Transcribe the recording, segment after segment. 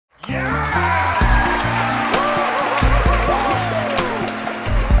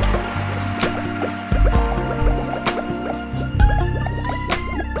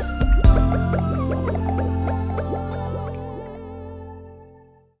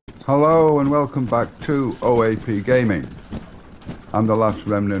Hello and welcome back to OAP-Gaming and the last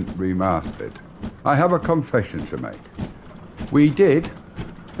Remnant Remastered. I have a confession to make. We did,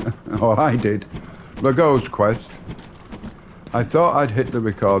 or I did, the Ghost Quest. I thought I'd hit the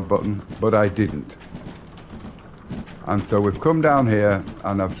record button, but I didn't. And so we've come down here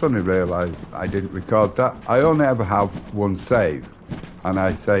and I've suddenly realised I didn't record that. I only ever have one save, and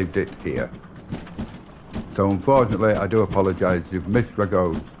I saved it here. So unfortunately, I do apologise, you've missed the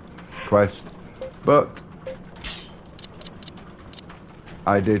Ghost Quest, but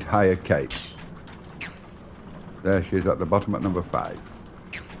I did hire Kate. There she is at the bottom at number 5,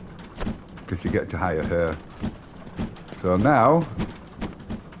 because you get to hire her. So now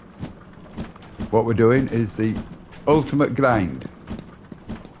what we're doing is the ultimate grind.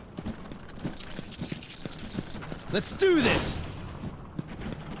 Let's do this.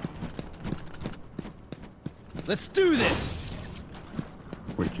 Let's do this.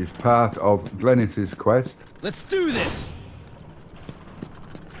 Which is part of Glennis's quest. Let's do this!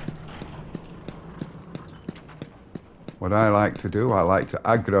 What I like to do, I like to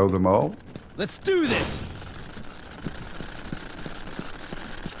aggro them all. Let's do this!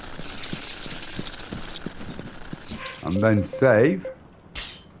 And then save.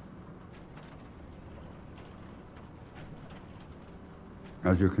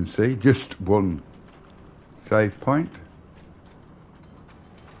 As you can see, just one save point.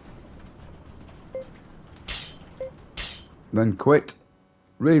 Then quit,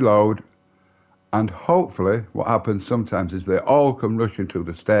 reload, and hopefully what happens sometimes is they all come rushing to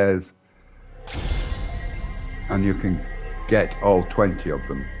the stairs and you can get all 20 of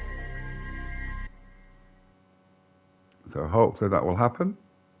them. So hopefully that will happen.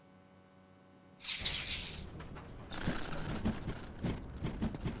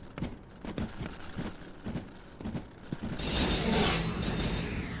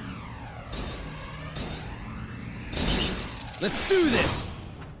 Let's do this!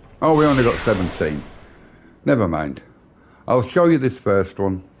 Oh, we only got 17. Never mind. I'll show you this first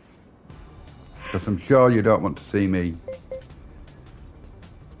one, because I'm sure you don't want to see me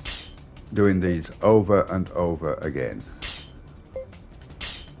doing these over and over again.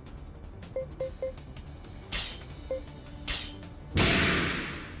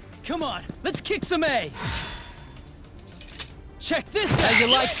 Come on, let's kick some A! Check this out! How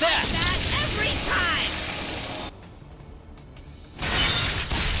you like that? Every time!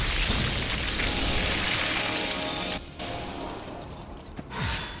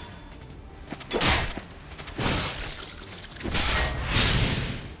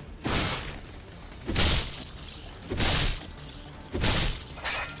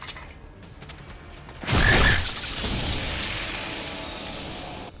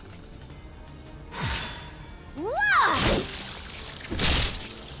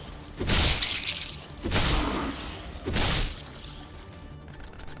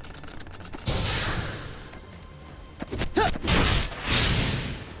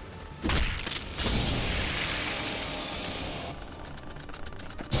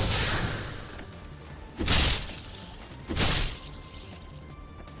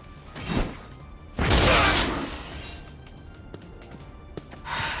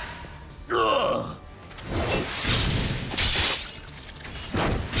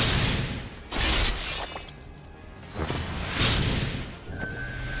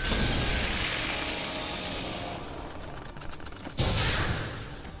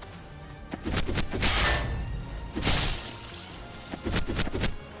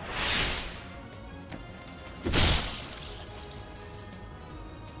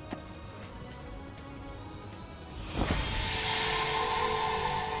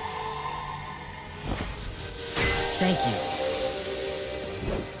 Thank you.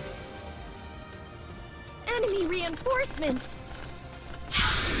 Enemy reinforcements!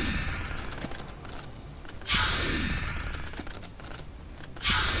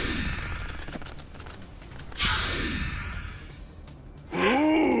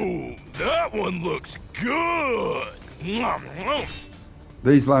 Ooh, that one looks good!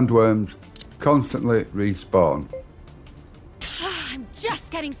 These landworms constantly respawn, I'm just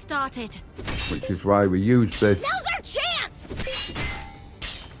getting started. which is why we use this Now's our chance!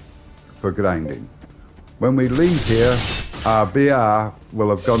 for grinding. When we leave here, our BR will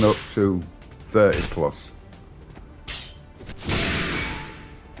have gone up to 30 plus.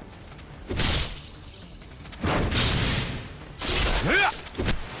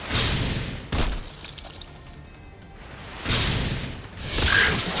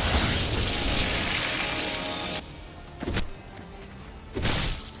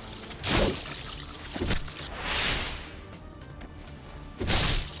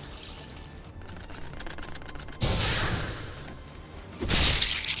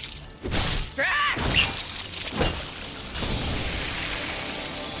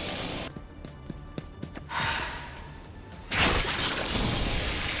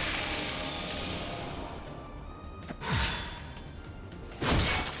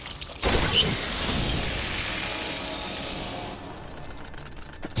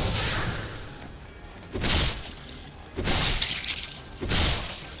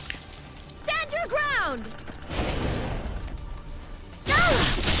 Stand your ground!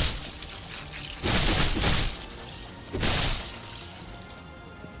 Ah!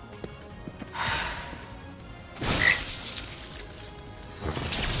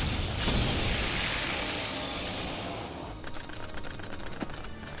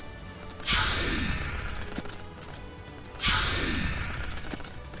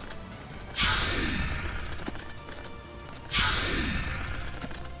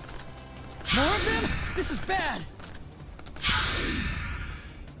 More of them? This is bad.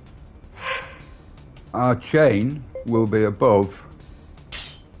 Our chain will be above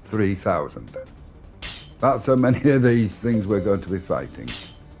 3,000. That's how many of these things we're going to be fighting.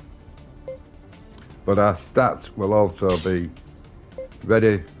 But our stats will also be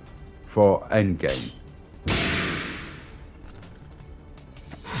ready for endgame.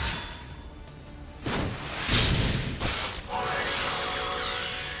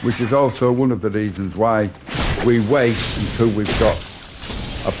 Which is also one of the reasons why we wait until we've got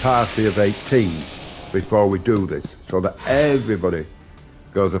a party of 18 before we do this, so that everybody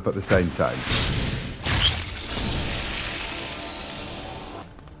goes up at the same time.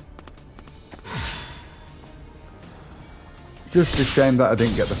 Just a shame that I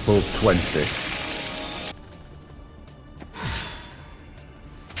didn't get the full 20.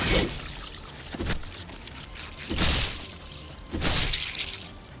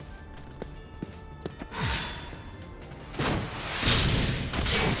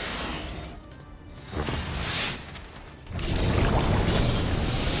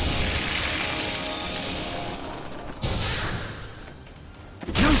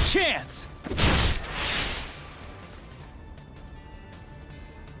 No chance!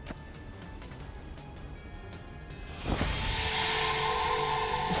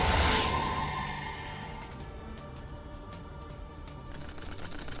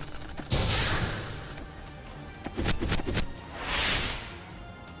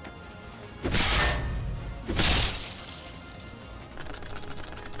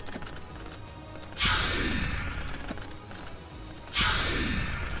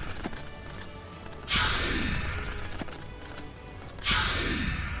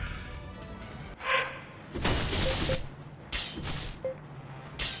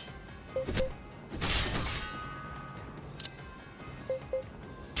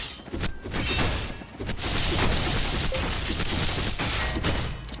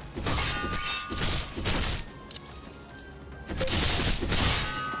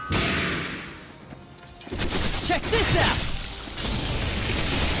 Check this out!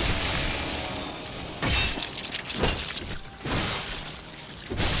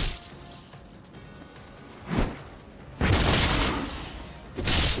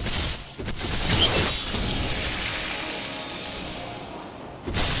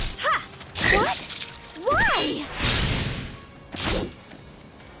 Ha! What? Why?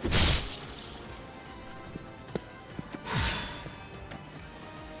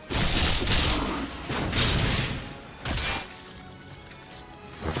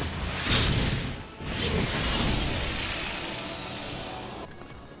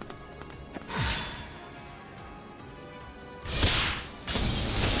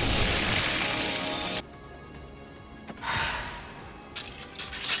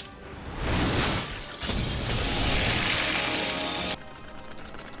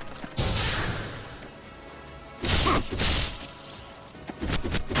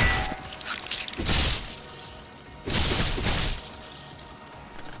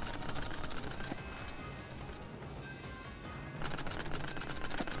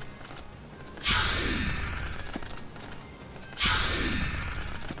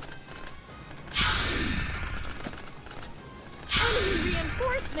 Enemy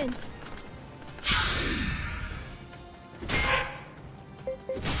reinforcements!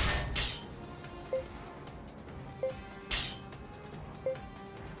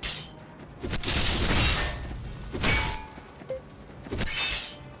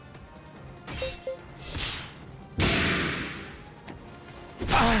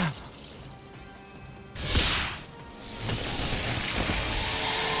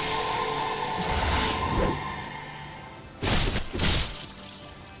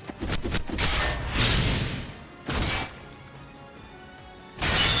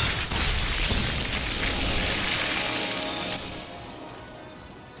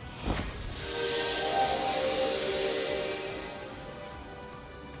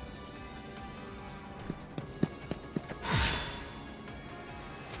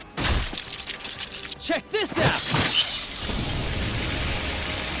 Check this out!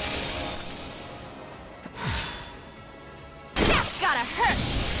 That's gotta hurt!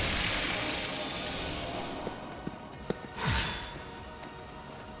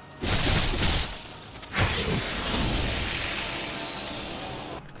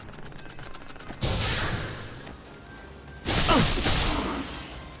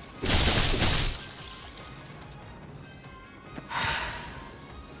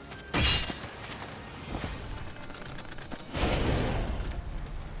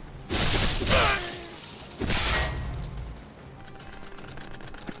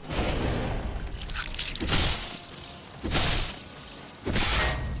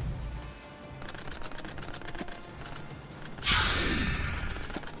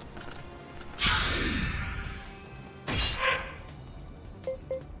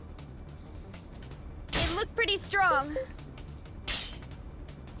 It looked pretty strong.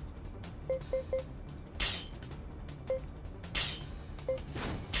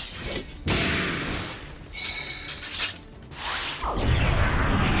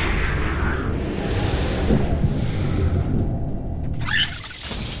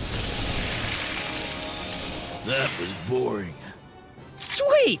 That was boring.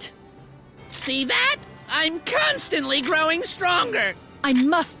 Sweet! See that? I'm constantly growing stronger. I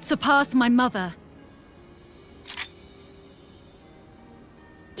must surpass my mother.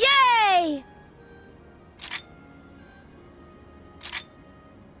 Yay!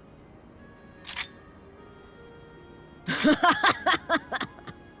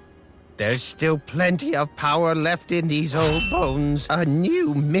 There's still plenty of power left in these old bones. A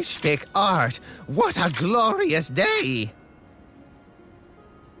new mystic art. What a glorious day!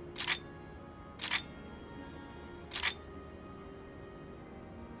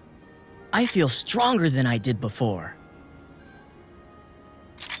 I feel stronger than I did before.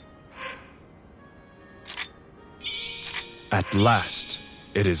 At last,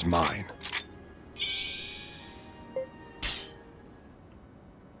 it is mine.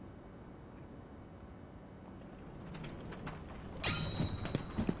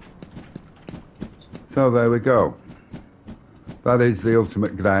 So there we go. That is the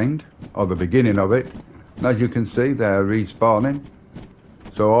ultimate grind, or the beginning of it. And as you can see, they're respawning.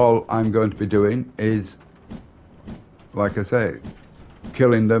 So all I'm going to be doing is, like I say,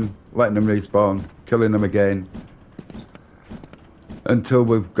 killing them, letting them respawn, killing them again, until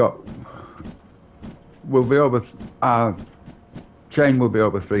we'll be over, our chain will be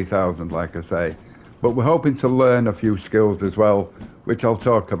over 3,000, like I say. But we're hoping to learn a few skills as well, which I'll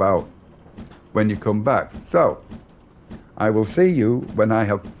talk about when you come back. So, I will see you when I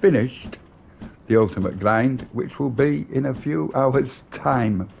have finished the ultimate grind, which will be in a few hours'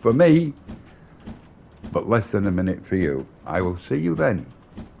 time for me, but less than a minute for you. I will see you then.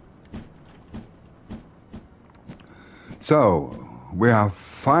 So, we are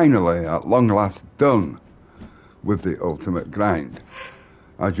finally, at long last, done with the ultimate grind.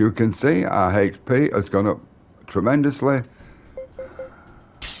 As you can see, our HP has gone up tremendously.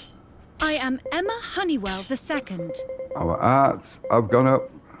 I am Emma Honeywell II. Our arts have gone up.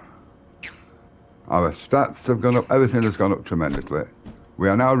 Our stats have gone up. Everything has gone up tremendously. We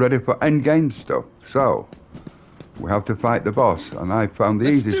are now ready for endgame stuff. So, we have to fight the boss. And I found the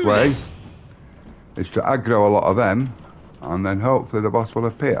easiest way is to aggro a lot of them. And then hopefully the boss will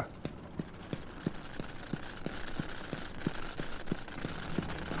appear.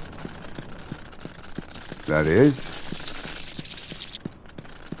 There he is.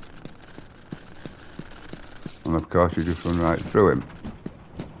 And of course you just run right through him.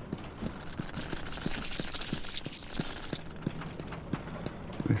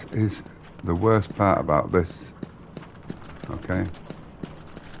 This is the worst part about this. Okay.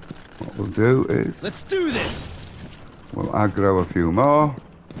 What we'll do is Let's do this! we'll aggro a few more.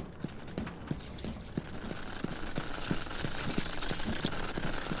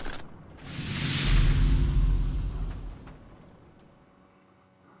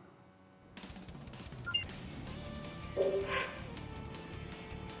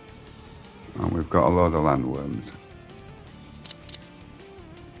 And we've got a load of landworms.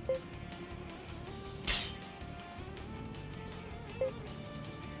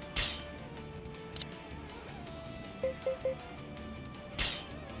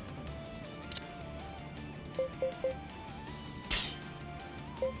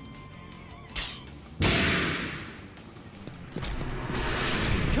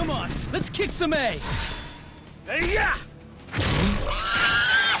 Come on, let's kick some A! Hey-ya!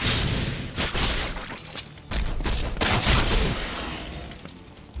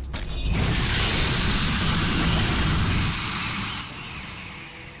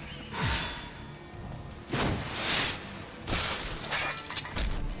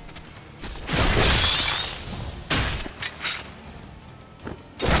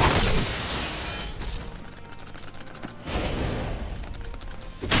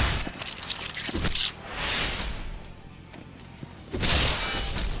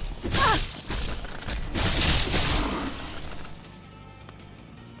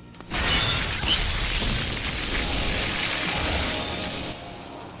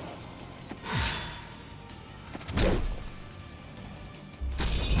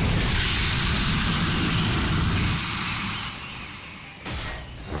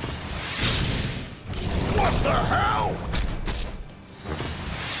 What the hell?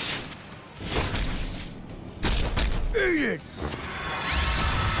 Eat it!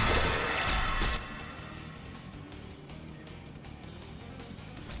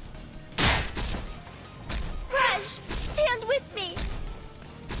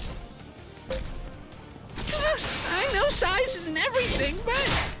 anything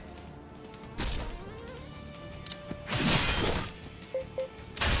but...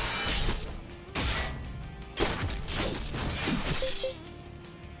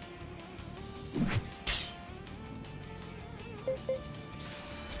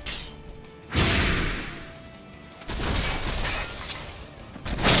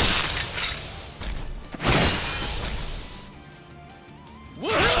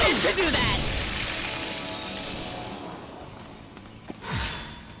 To do that.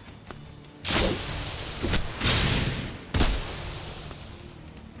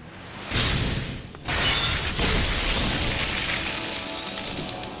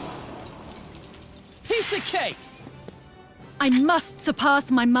 Piece of cake! I must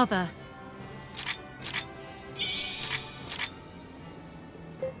surpass my mother.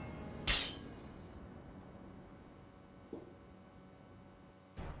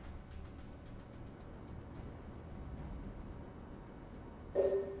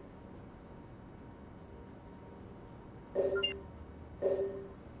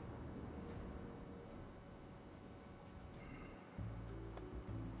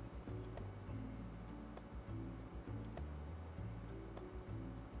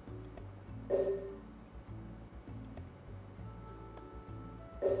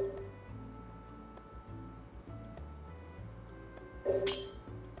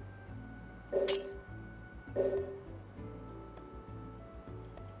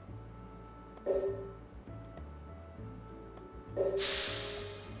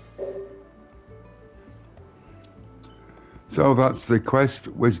 So that's the quest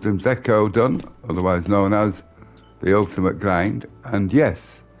Wisdom's Echo done, otherwise known as the Ultimate Grind. And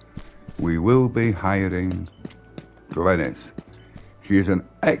yes, we will be hiring Glennis. She is an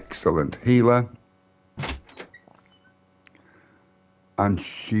excellent healer, and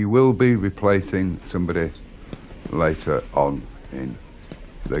she will be replacing somebody later on in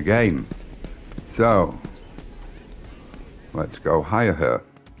the game. So let's go hire her.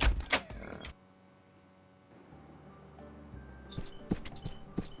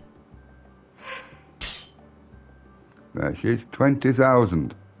 There she is,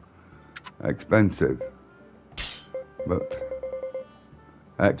 20,000. Expensive, but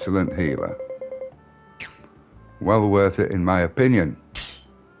excellent healer. Well worth it in my opinion.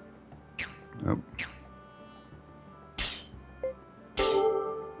 Oh.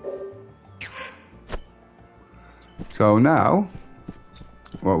 So now,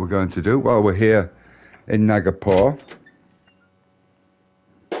 what we're going to do while we're here in Nagapur,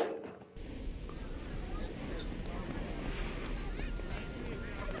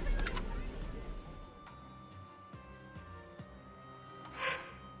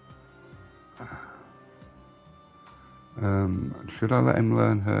 should I let him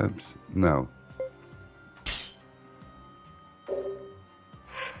learn herbs? No.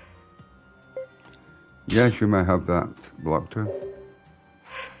 Yes, you may have that blocked too.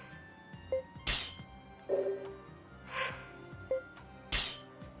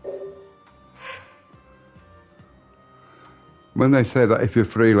 When they say that if you're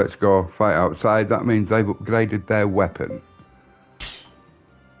free, let's go fight outside, that means they've upgraded their weapon.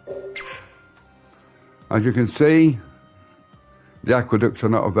 As you can see, the aqueducts are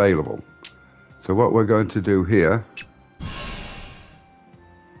not available. So what we're going to do here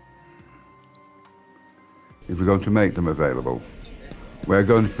is we're going to make them available. We're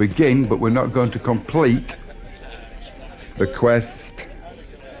going to begin, but we're not going to complete the quest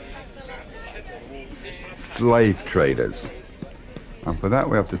Slave Traders. And for that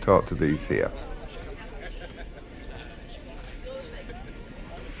we have to talk to these here.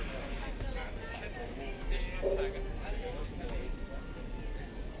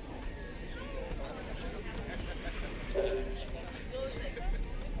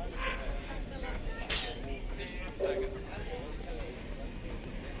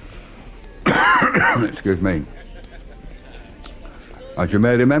 Excuse me. As you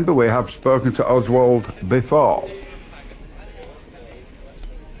may remember, we have spoken to Oswald before.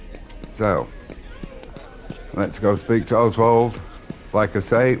 So, let's go speak to Oswald. Like I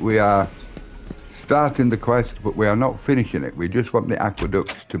say, we are starting the quest, but we are not finishing it. We just want the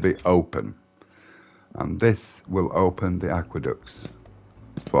aqueducts to be open. And this will open the aqueducts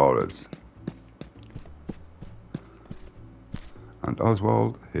for us. And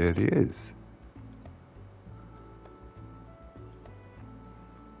Oswald, here he is.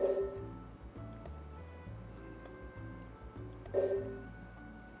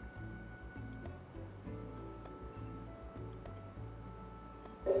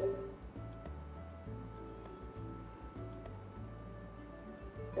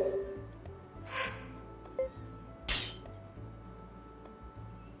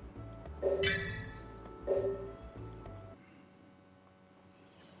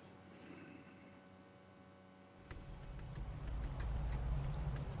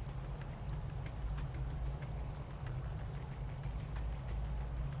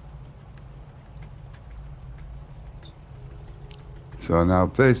 So now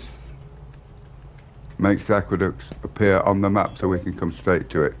this makes the aqueducts appear on the map so we can come straight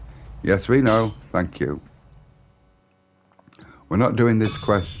to it. Yes, we know. Thank you. We're not doing this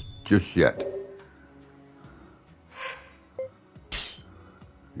quest just yet.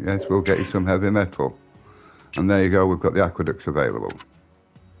 Yes, we'll get you some heavy metal. And there you go, we've got the aqueducts available.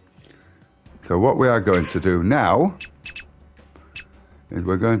 So what we are going to do now is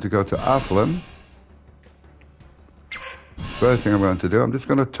we're going to go to Athlon. First thing I'm going to do, I'm just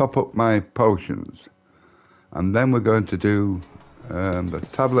going to top up my potions. And then we're going to do the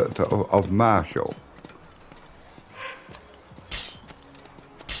tablet of Marshall.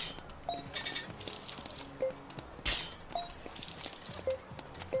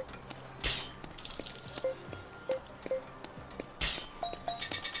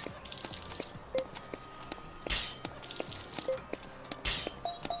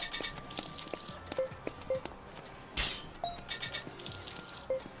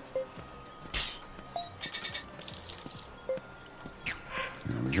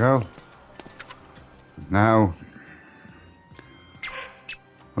 There we go. Now,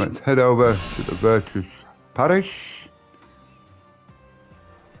 let's head over to the Virtus Parish.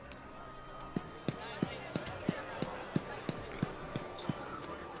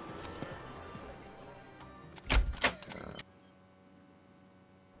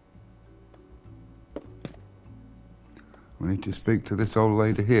 We need to speak to this old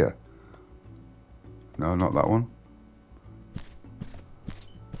lady here. No, not that one.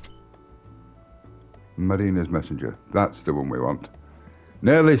 Marina's messenger. That's the one we want.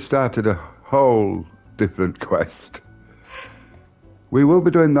 Nearly started a whole different quest. We will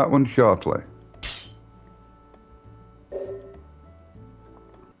be doing that one shortly.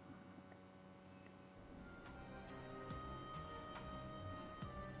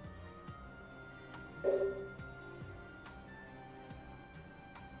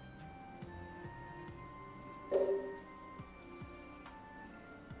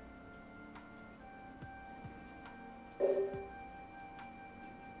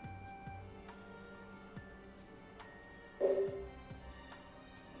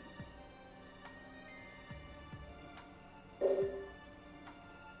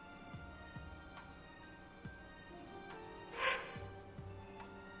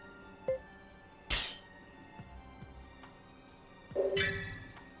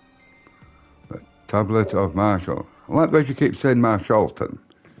 Tablet of Marshall. I like the way you keep saying Marshalton.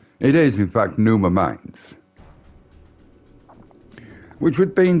 It is, in fact, Numa Mines, which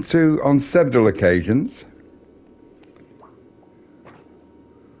we've been to on several occasions.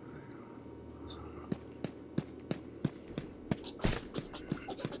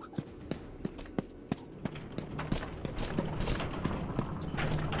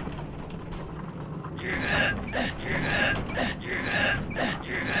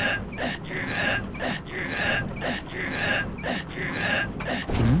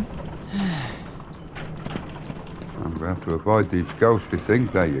 We have to avoid these ghostly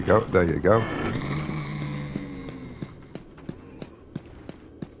things. There you go, there you go.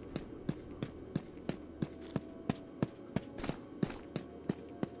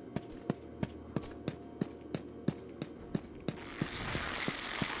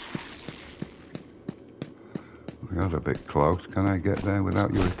 We got a bit close. Can I get there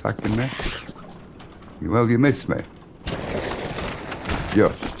without you attacking me? Well, you missed me.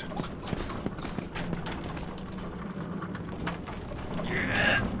 Just.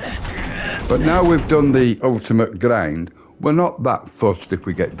 But now we've done the ultimate grind, we're not that fussed if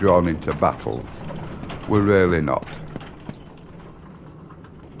we get drawn into battles. We're really not.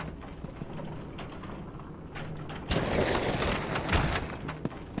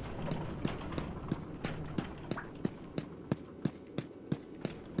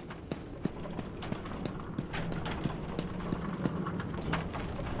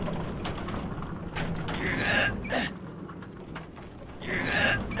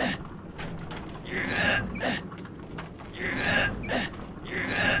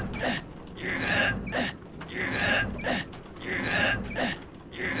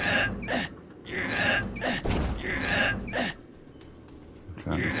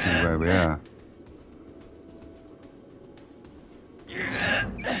 Trying to see where we are.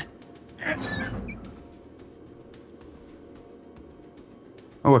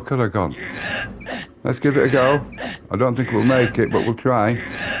 Oh, I could have gone. Let's give it a go. I don't think we'll make it, but we'll try.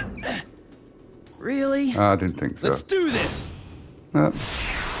 Really? I didn't think so. Let's do this. I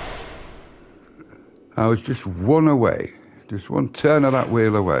was just one away. Just one turn of that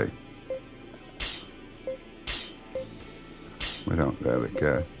wheel away. We don't really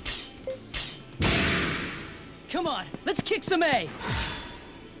care. Come on, let's kick kick some A!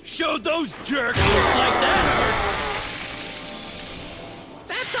 Showed those jerks like that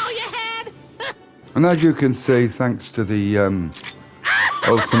That's all you had? And as you can see, thanks to the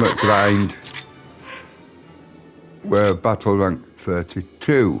ultimate grind, we're battle rank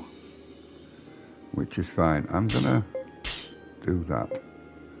 32, which is fine. I'm gonna do that.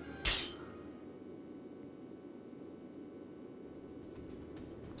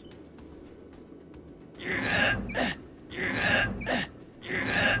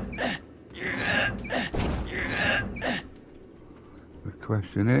 The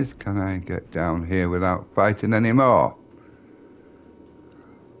question is, can I get down here without fighting anymore?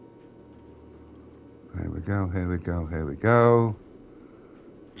 Here we go, here we go, here we go.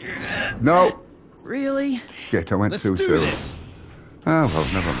 No! Really? Shit, I went Let's too do soon. this! Oh, well,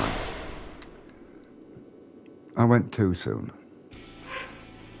 never mind. I went too soon.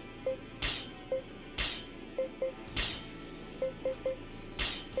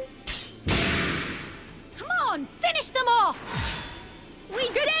 Come on, finish them off! We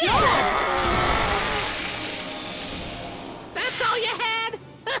did it! That's all you had?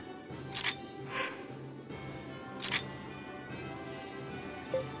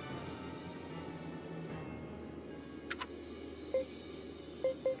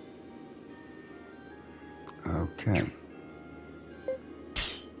 Okay.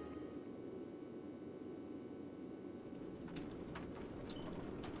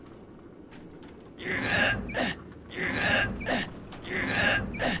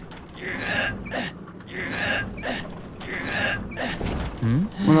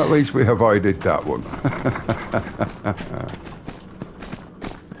 Well, at least we avoided that one.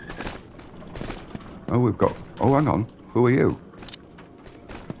 Oh, we've got... Oh, hang on. Who are you?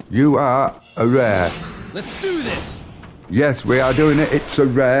 You are a rare. Let's do this! Yes, we are doing it. It's a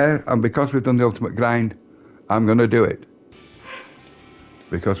rare. And because we've done the ultimate grind, I'm going to do it.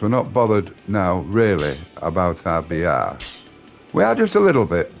 Because we're not bothered now, really, about our BR. We are just a little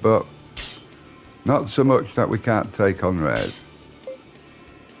bit, but not so much that we can't take on rares.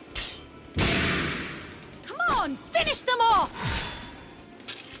 Come on, finish them off!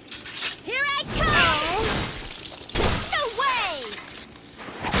 Here I come! No way!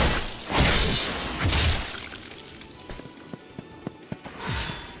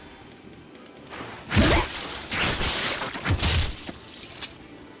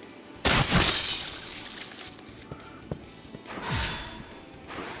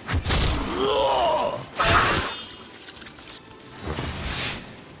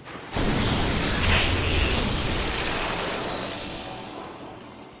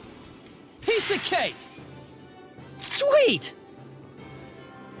 Piece of cake! Sweet!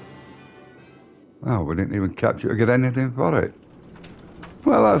 Oh, we didn't even capture or get anything for it.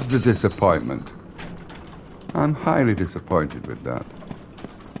 Well, that's the disappointment. I'm highly disappointed with that.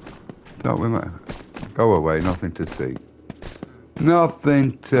 Thought we might... Go away, nothing to see.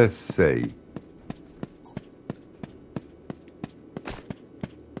 Nothing to see.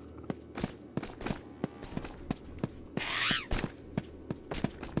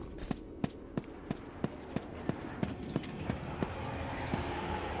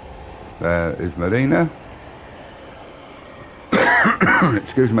 There is Marina.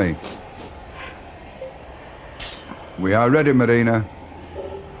 Excuse me. We are ready, Marina.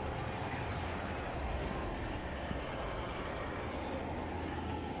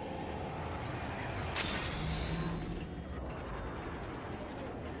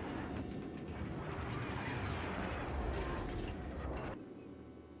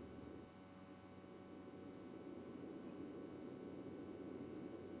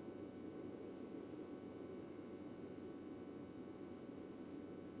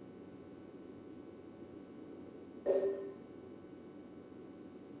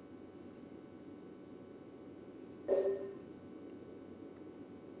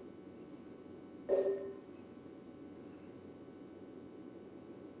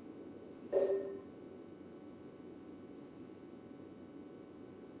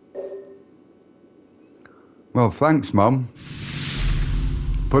 Well, thanks, Mum.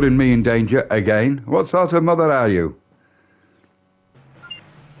 Putting me in danger again. What sort of mother are you?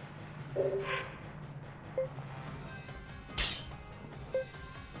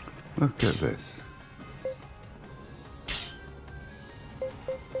 Look at this.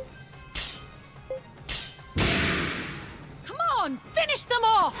 Come on, finish them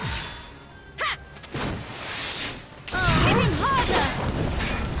off! Ha! Hit him harder!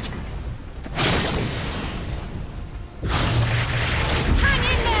 Hang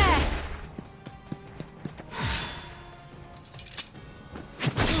in there!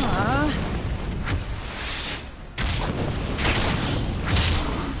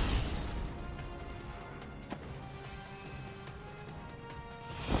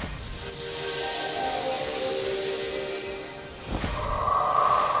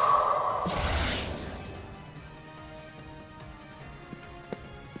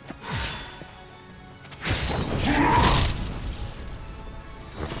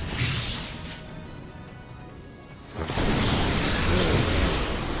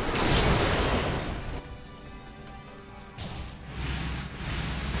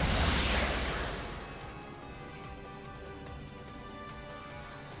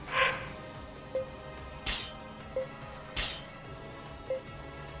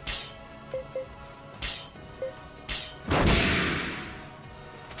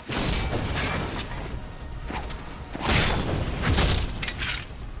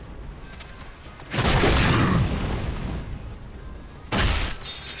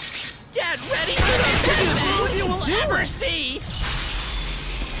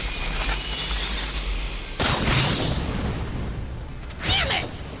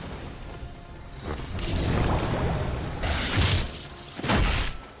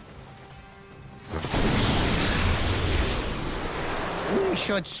 We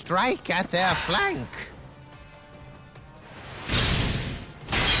should strike at their flank.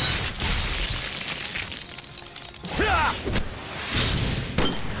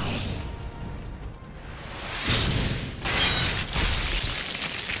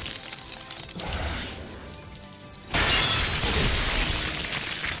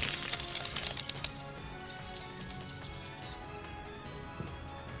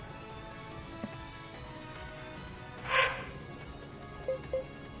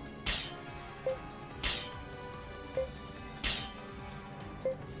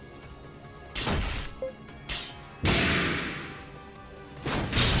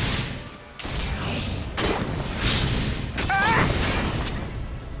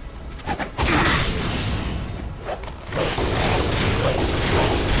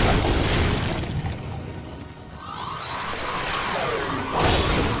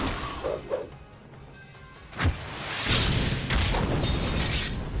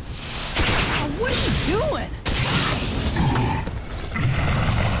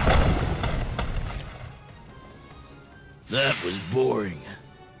 That was boring.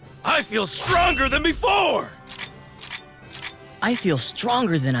 I feel stronger than before! I feel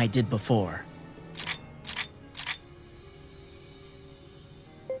stronger than I did before.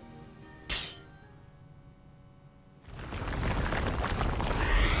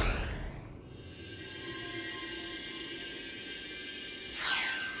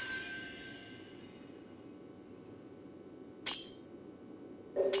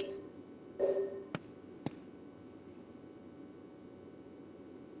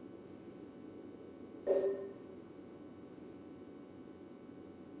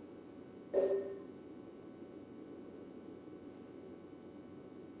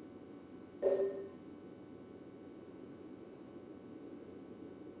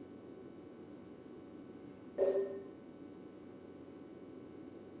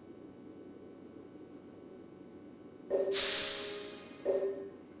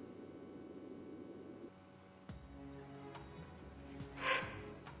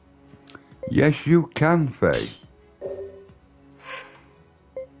 Yes, you can, Faye.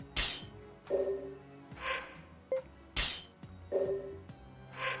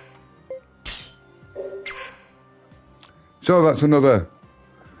 So that's another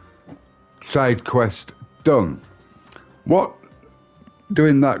side quest done. What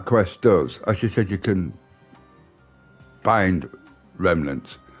doing that quest does, as you said, you can find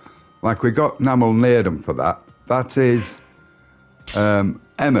remnants. Like we got Namul Niram for that. That is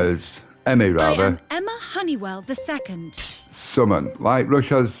Emmy rather. I am Emma Honeywell II. Summon. Like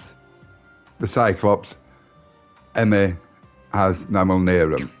Russia's the Cyclops, Emmy has Namul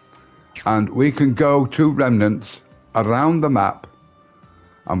Niram. And we can go to remnants around the map,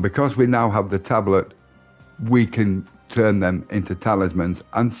 and because we now have the tablet, we can turn them into talismans,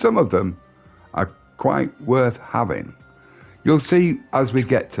 and some of them are quite worth having. You'll see as we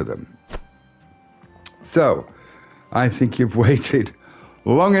get to them. So, I think you've waited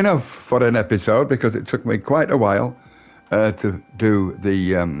long enough for an episode, because it took me quite a while to do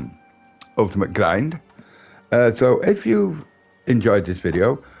the ultimate grind. So if you've enjoyed this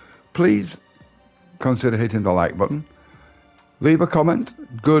video, please consider hitting the like button. Leave a comment,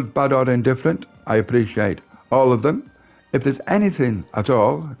 good, bad or indifferent. I appreciate all of them. If there's anything at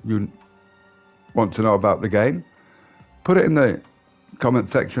all you want to know about the game, put it in the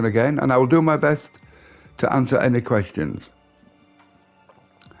comment section again, and I will do my best to answer any questions.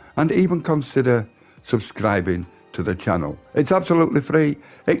 And even consider subscribing to the channel. It's absolutely free,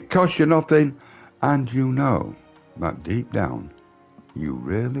 it costs you nothing, and you know that deep down you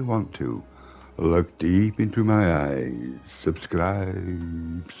really want to look deep into my eyes.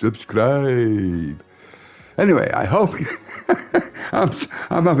 Subscribe. Anyway, I hope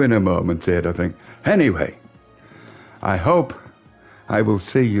I'm having a moment here, I think. Anyway, I hope I will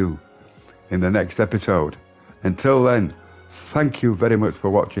see you in the next episode. Until then, thank you very much for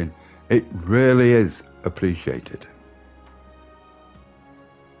watching. It really is appreciated.